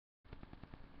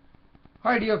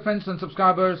Hi dear friends and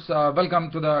subscribers, welcome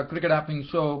to the Cricket Happening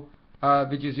Show,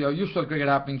 which is your usual Cricket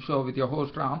Happening Show with your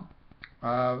host Ram.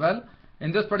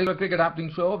 In this particular Cricket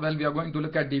Happening Show, we are going to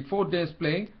look at the 4 days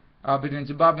play between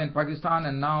Zimbabwe and Pakistan,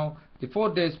 and now the 4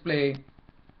 days play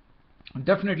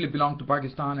definitely belonged to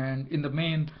Pakistan, and in the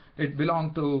main it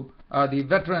belonged to the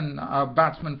veteran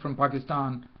batsman from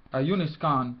Pakistan, Younis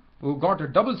Khan, who got a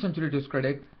double century to his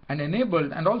credit and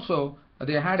enabled, and also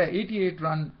they had a 88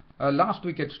 run last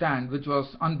wicket stand which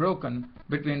was unbroken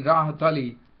between Rahat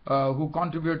Ali, who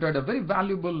contributed a very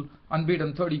valuable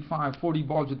unbeaten 40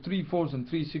 balls with 3 fours and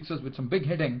 3 sixes with some big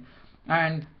hitting,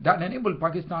 and that enabled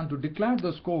Pakistan to declare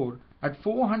the score at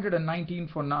 419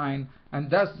 for 9,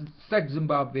 and thus set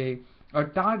Zimbabwe a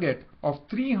target of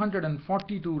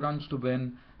 342 runs to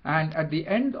win. And at the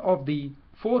end of the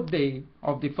 4th day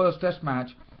of the first test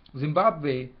match,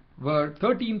 Zimbabwe were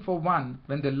 13 for 1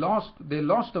 when they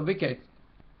lost a wicket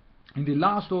in the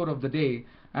last over of the day,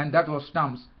 and that was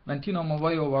stumps when Tino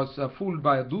Mavayo was fooled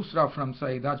by a dusra from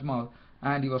Saeed Ajmal,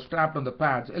 and he was trapped on the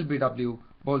pads. LBW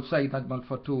bowled Saeed Ajmal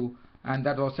for 2, and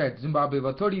that was it. Zimbabwe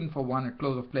were 13 for 1 at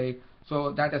close of play,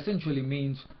 so that essentially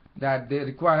means that they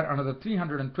require another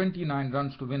 329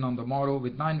 runs to win on the morrow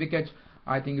with 9 wickets.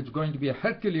 I think it's going to be a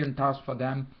Herculean task for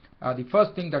them. The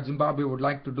first thing that Zimbabwe would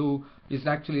like to do is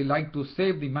actually like to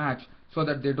save the match so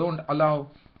that they don't allow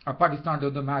Pakistan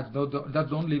to the match. That's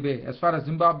the only way. As far as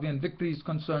Zimbabwean victory is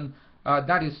concerned,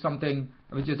 that is something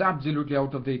which is absolutely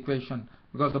out of the equation,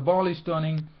 because the ball is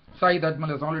turning. Saeed Ajmal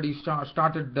has already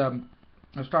started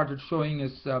showing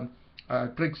his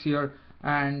tricks here,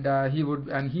 and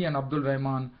he and Abdul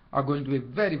Rahman are going to be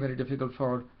very, very difficult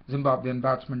for Zimbabwean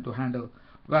batsmen to handle.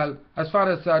 Well, as far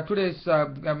as today's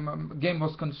game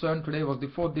was concerned, today was the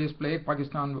 4th day's play.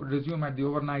 Pakistan would resume at the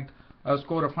overnight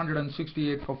score of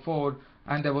 168 for 4,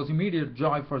 and there was immediate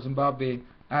joy for Zimbabwe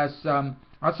as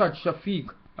Asad Shafiq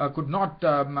could not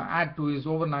add to his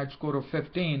overnight score of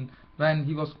 15 when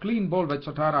he was clean bowled by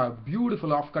Chatara.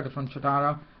 Beautiful off-cutter from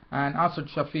Chatara, and Asad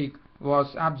Shafiq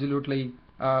was absolutely,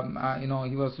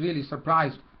 he was really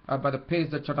surprised by the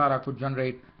pace that Chatara could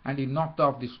generate, and he knocked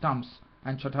off the stumps,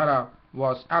 and Chatara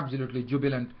was absolutely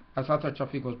jubilant as Asad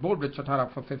Shafiq was bowled with Chatara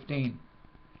for 15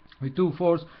 with 2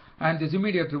 fours, and this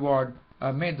immediate reward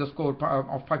made the score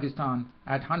of Pakistan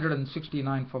at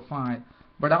 169 for 5.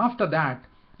 But after that,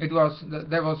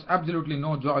 there was absolutely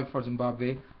no joy for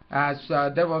Zimbabwe, as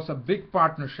there was a big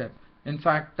partnership. In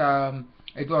fact,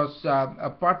 it was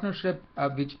a partnership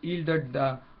which yielded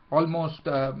almost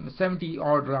 70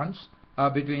 odd runs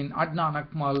between Adnan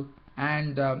Akmal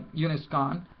and Younis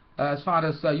Khan. As far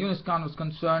as Younis Khan was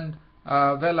concerned,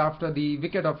 well, after the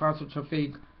wicket of Asad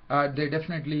Shafiq, they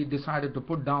definitely decided to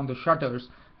put down the shutters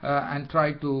and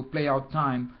try to play out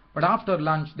time. But after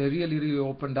lunch, they really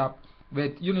opened up,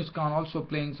 with Younis Khan also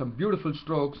playing some beautiful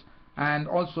strokes, and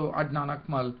also Adnan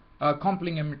Akmal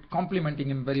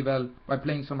complimenting him very well by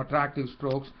playing some attractive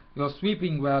strokes. He was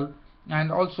sweeping well,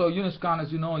 and also Younis Khan,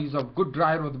 as you know, he's a good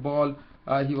driver of the ball.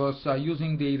 He was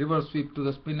using the reverse sweep to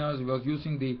the spinners. He was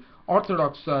using the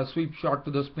orthodox sweep shot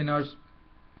to the spinners,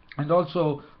 and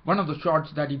also one of the shots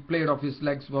that he played off his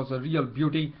legs was a real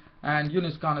beauty. And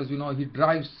Younis Khan, as you know, he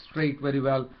drives straight very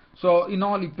well. So in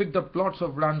all, he picked up lots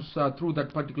of runs through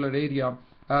that particular area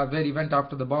where he went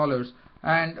after the bowlers.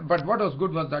 But what was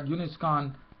good was that Younis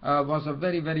Khan was a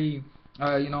very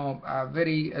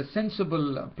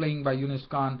sensible playing by Younis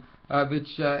Khan,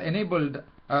 which enabled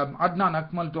Adnan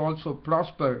Akmal to also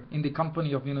prosper in the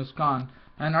company of Younis Khan.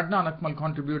 And Adnan Akmal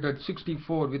contributed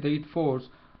 64 with 8 fours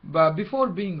before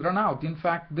being run out. In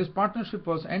fact, this partnership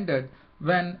was ended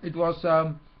when it was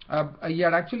he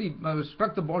had actually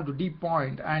struck the ball to deep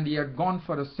point, and he had gone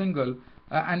for a single,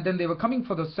 and then they were coming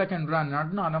for the second run.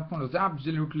 Adnan Akmal was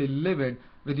absolutely livid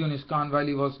with Younis Khan while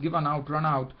he was given out, run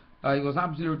out.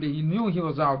 He knew he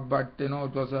was out, but it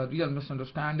was a real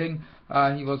misunderstanding.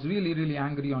 He was really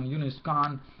angry on Younis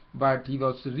Khan, but he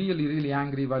was really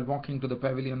angry while walking to the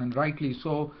pavilion, and rightly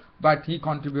so. But he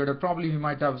contributed. Probably he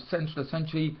might have cinched a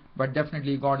century, but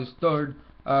definitely got his 3rd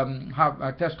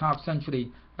test half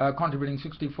century, contributing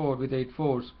 64 with 8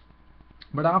 fours.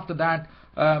 But after that,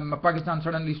 Pakistan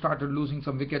suddenly started losing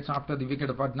some wickets after the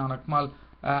wicket of Adnan Akmal,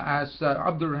 as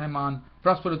Abdul Rahman,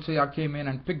 Prosper Utsaya came in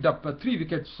and picked up 3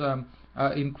 wickets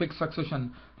in quick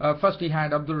succession. First he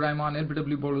had Abdul Rahman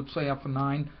LBW bowled Utsaya for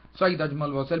 9, Saeed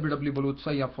Ajmal was LBW bowled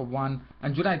Utsaya for 1,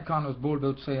 and Junaid Khan was bowled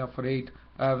Utsaya for 8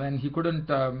 when he couldn't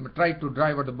try to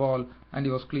drive at the ball, and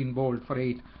he was clean bowled for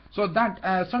 8. So that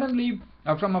suddenly,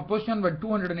 from a position with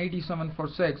 287 for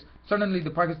 6, suddenly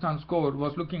the Pakistan score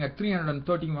was looking at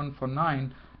 331 for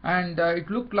 9, and it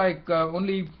looked like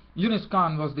only Younis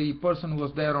Khan was the person who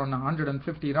was there on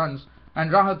 150 runs,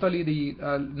 and Rahat Ali,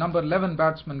 the number 11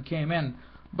 batsman, came in.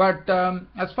 But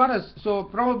as far as, so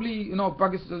probably, you know,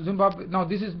 Pakistan, Zimbabwe, now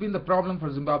this has been the problem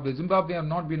for Zimbabwe. Zimbabwe have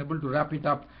not been able to wrap it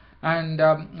up, and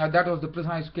that was the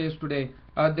precise case today.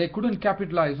 They couldn't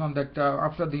capitalize on that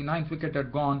after the 9th wicket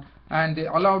had gone, and they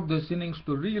allowed this innings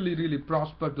to really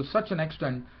prosper to such an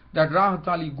extent that Rahat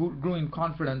Ali grew in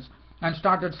confidence and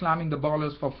started slamming the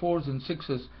bowlers for 4s and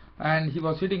 6s, and he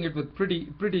was hitting it with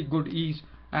pretty good ease.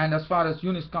 And as far as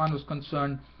Younis Khan was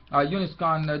concerned, Younis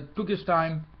Khan took his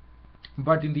time,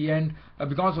 but in the end,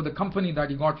 because of the company that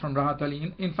he got from Rahat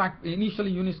Ali, in fact,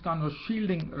 initially Younis Khan was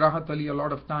shielding Rahat Ali a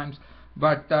lot of times,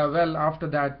 but well, after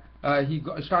that, he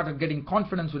started getting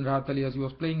confidence in Rahat Ali as he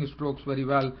was playing his strokes very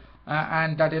well,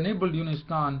 and that enabled Younis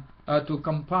Khan to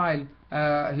compile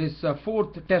his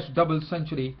 4th Test double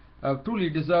century. Truly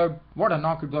deserved. What a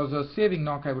knock! It was a saving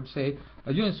knock, I would say.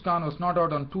 Younis Khan was not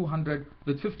out on 200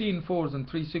 with 15 4s and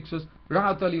 3 6s.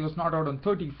 Rahat Ali was not out on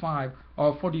 35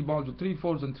 or 40 balls with 3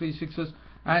 4s and 3 6s.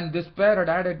 And this pair had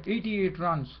added 88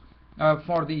 runs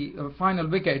for the final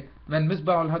wicket when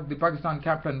Misbah-ul-Haq, the Pakistan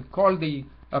captain, called the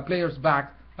players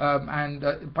back, and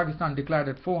Pakistan declared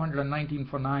at 419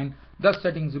 for 9, thus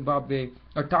setting Zimbabwe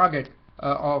a target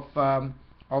of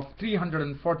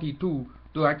 342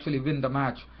 to actually win the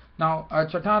match. Now,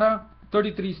 Chatara,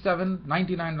 33-7,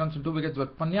 99 runs and 2 wickets,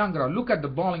 but Panyangra, look at the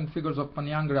bowling figures of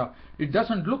Panyangra. It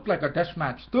doesn't look like a test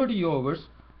match. 30 overs,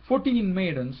 14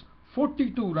 maidens,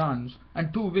 42 runs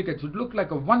and 2 wickets. It looked like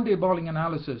a one-day bowling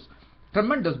analysis.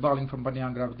 Tremendous bowling from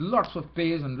Panyangra with lots of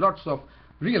pace and lots of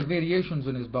real variations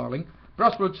in his bowling.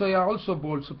 Prosper Utsaia also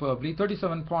bowled superbly,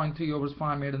 37.3 overs,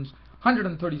 5 maidens,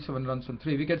 137 runs and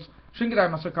 3 wickets. Shingirai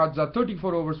Masakadza,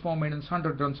 34 overs, 4 maidens,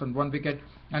 100 runs and 1 wicket.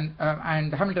 And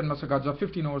Hamilton Masakadza,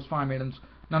 15 overs, 5 maidens,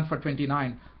 none for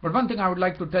 29. But one thing I would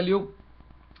like to tell you,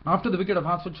 after the wicket of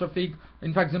Hassan Shafiq,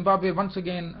 in fact, Zimbabwe once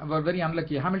again were very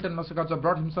unlucky. Hamilton Masakadza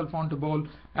brought himself on to bowl,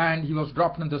 and he was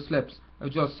dropped in the slips,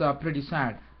 which was pretty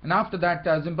sad. And after that,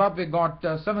 Zimbabwe got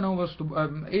 8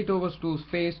 overs to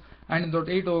face, and in those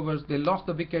 8 overs, they lost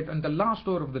the wicket in the last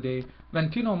over of the day when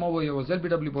Tino Mowoyo was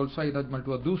LBW bowled Saeed Ajmal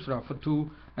to a dusra for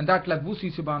 2, and that left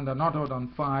Vusi Sibanda not out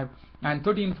on 5, and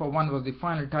 13 for 1 was the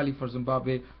final tally for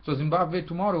Zimbabwe. So Zimbabwe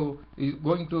tomorrow is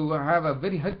going to have a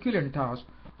very Herculean task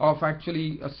of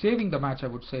actually saving the match, I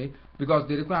would say, because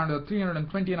they required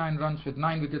 329 runs with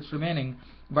 9 wickets remaining.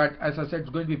 But as I said, it's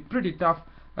going to be pretty tough.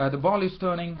 The ball is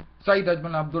turning. Saeed Ajmal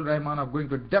and Abdul Rahman are going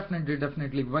to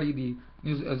definitely worry the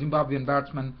Zimbabwean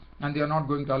batsmen, and they are not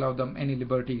going to allow them any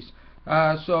liberties.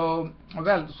 So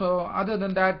other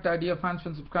than that, dear fans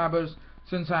and subscribers,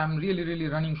 since I'm really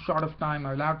running short of time,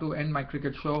 I'll have to end my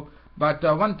cricket show. But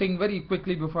one thing very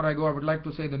quickly before I go, I would like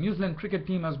to say the New Zealand cricket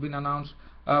team has been announced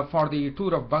for the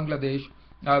tour of Bangladesh,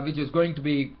 which is going to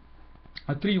be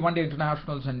 3 one-day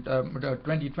internationals and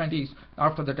 2020s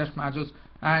after the test matches.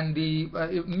 And the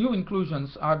new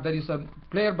inclusions are, there is a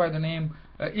player by the name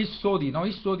Ish Sodhi. Now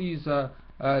Ish Sodhi is a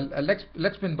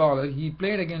leg spin bowler. He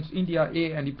played against India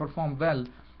A and he performed well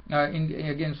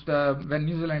against when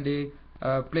New Zealand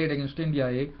A played against India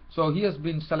A. So he has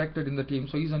been selected in the team.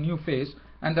 So he's a new face.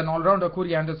 And then all-rounder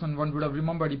Corey Anderson, one would have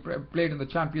remembered, he played in the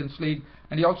Champions League,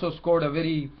 and he also scored a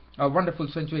very wonderful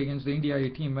century against the India A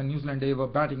team when New Zealand A were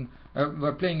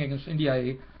playing against India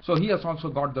A. So he has also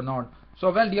got the nod.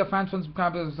 So well, dear fans and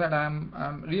subscribers, as I said,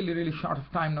 I'm really short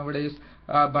of time nowadays,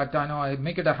 but I know I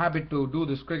make it a habit to do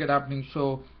this Cricket Happening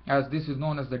show, as this is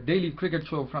known as the daily cricket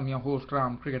show from your host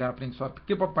Ram, Cricket Happening. So I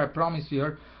keep up my promise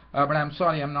here, but I'm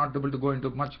sorry I'm not able to go into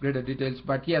much greater details.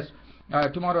 But yes,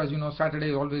 tomorrow, as you know,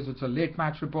 Saturday always it's a late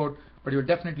match report, but you'll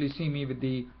definitely see me with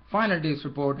the final day's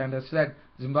report. And as I said,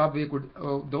 Zimbabwe could,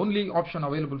 the only option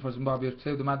available for Zimbabwe is to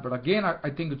save the match, but again I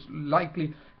think it's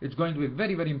likely it's going to be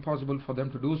very impossible for them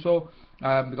to do so,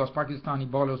 because Pakistani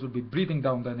bowlers will be breathing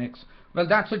down their necks. Well,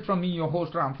 that's it from me, your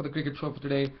host Ram, for the cricket show for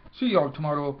today. See you all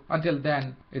tomorrow. Until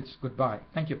then, it's goodbye.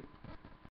 Thank you.